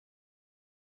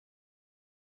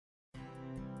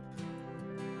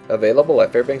Available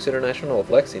at Fairbanks International of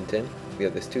Lexington, we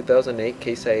have this 2008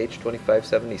 Case IH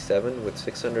 2577 with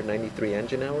 693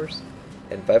 engine hours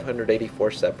and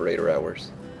 584 separator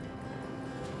hours.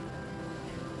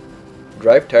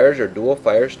 Drive tires are dual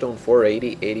Firestone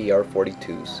 480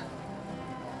 80R42s.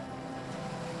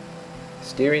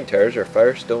 Steering tires are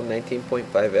Firestone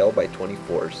 19.5L by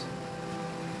 24s.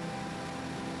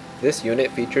 This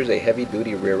unit features a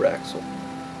heavy-duty rear axle.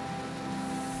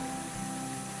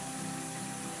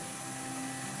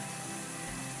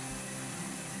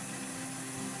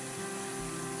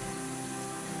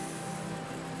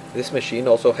 This machine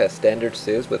also has standard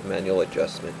sieves with manual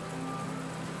adjustment.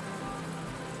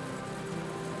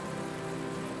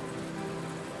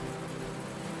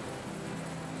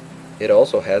 It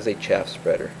also has a chaff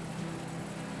spreader.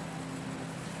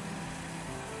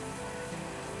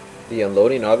 The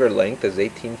unloading auger length is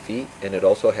 18 feet and it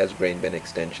also has grain bin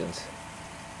extensions.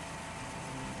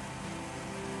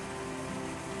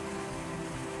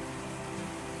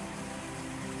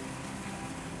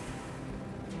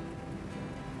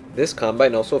 This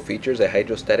combine also features a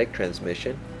hydrostatic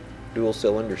transmission, dual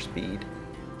cylinder speed,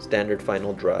 standard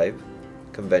final drive,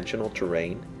 conventional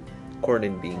terrain, corn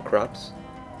and bean crops,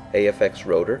 AFX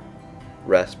rotor,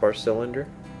 Rasp cylinder,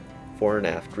 fore and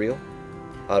aft reel,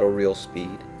 auto reel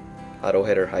speed, auto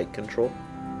header height control,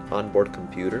 onboard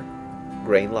computer,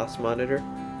 grain loss monitor,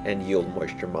 and yield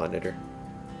moisture monitor.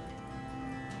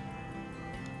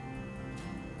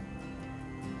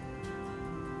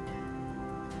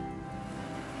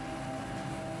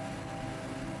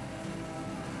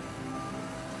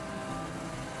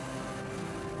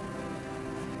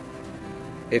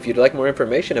 If you'd like more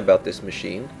information about this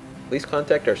machine, please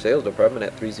contact our sales department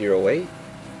at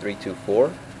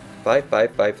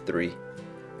 308-324-5553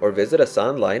 or visit us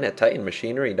online at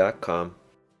titanmachinery.com.